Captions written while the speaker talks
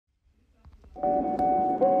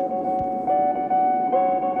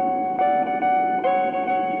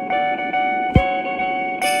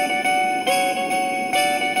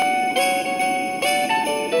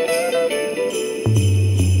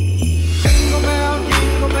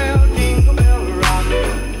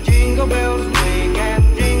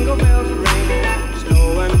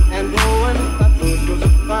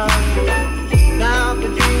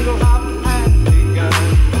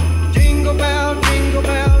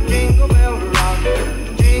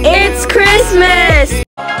It's Christmas!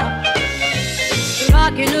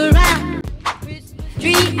 Rocking around Christmas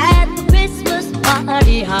tree at the Christmas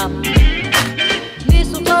party hop.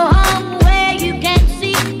 Mistletoe hung where you can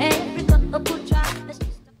see every couple tries to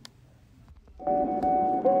stop.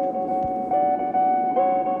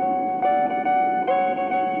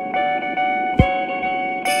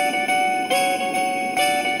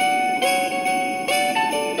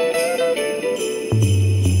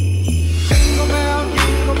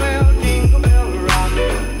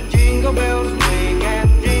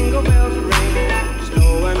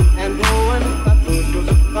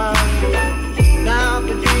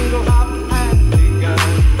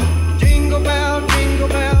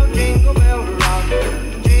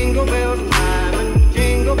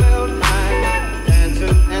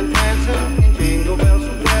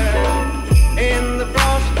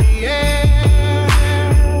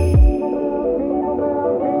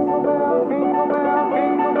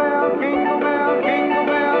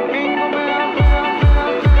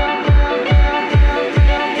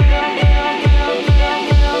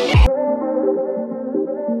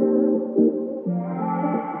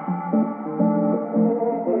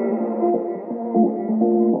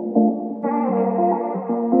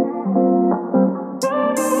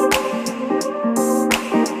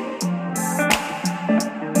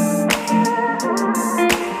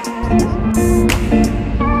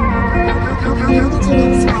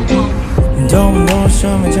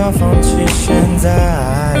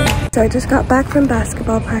 So I just got back from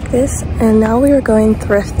basketball practice and now we are going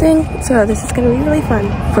thrifting, so this is going to be really fun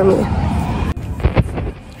for me.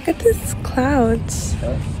 Look at these clouds.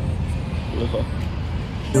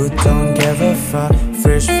 You don't give a fuck.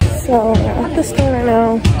 So we're at the store right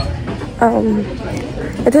now.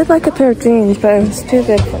 I did like a pair of jeans, but it was too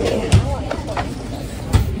big for me.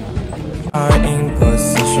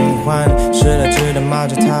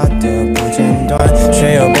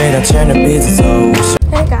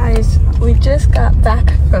 Hey guys, we just got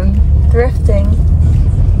back from thrifting,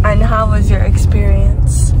 and how was your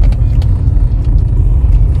experience?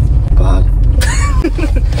 Bad. I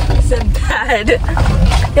said bad.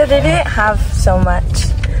 Yeah, they didn't have so much,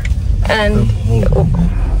 and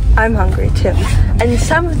I'm hungry too. And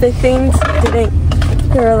some of the things they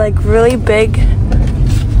were like really big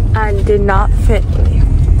and did not fit me.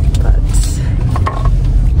 But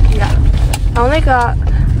yeah, I only got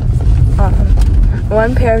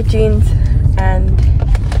one pair of jeans and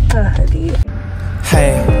a hoodie.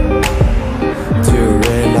 Hey, do you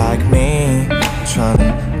really like me?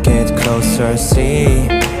 Tryna get closer, see,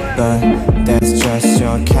 but that's just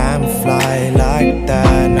your camouflage. Like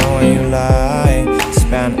that, knowing you lie.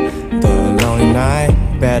 Spend the lonely night.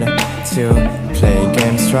 Better to play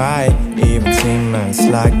games right. Even teammates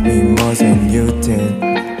like me more than you did.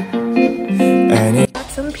 I got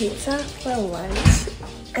some pizza for lunch,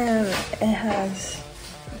 and it has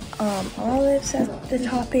olives at the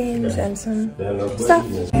toppings and some stuff.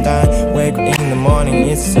 Wake in the morning,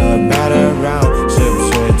 it's a better round.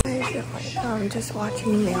 I'm just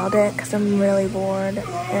watching Nailed It because I'm really bored and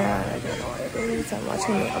I don't know what it is. I'm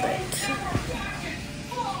watching Nailed It.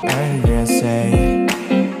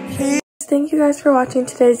 Thank you guys for watching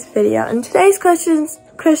today's video. And today's question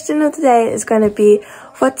of the day is going to be,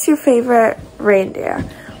 what's your favorite reindeer?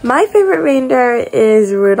 My favorite reindeer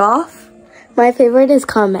is Rudolph. My favorite is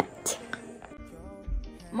Comet.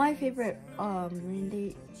 My favorite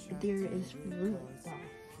reindeer is Rudolph.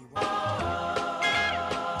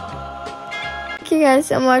 Thank you guys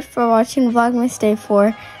so much for watching Vlogmas Day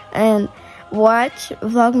 4, and watch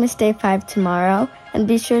Vlogmas Day 5 tomorrow. And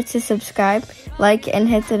be sure to subscribe, like, and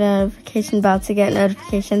hit the notification bell to get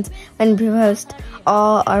notifications when we post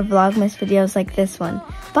all our Vlogmas videos like this one.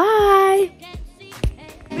 Bye!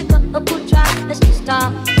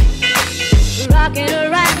 Rocking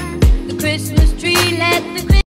around the Christmas tree, let the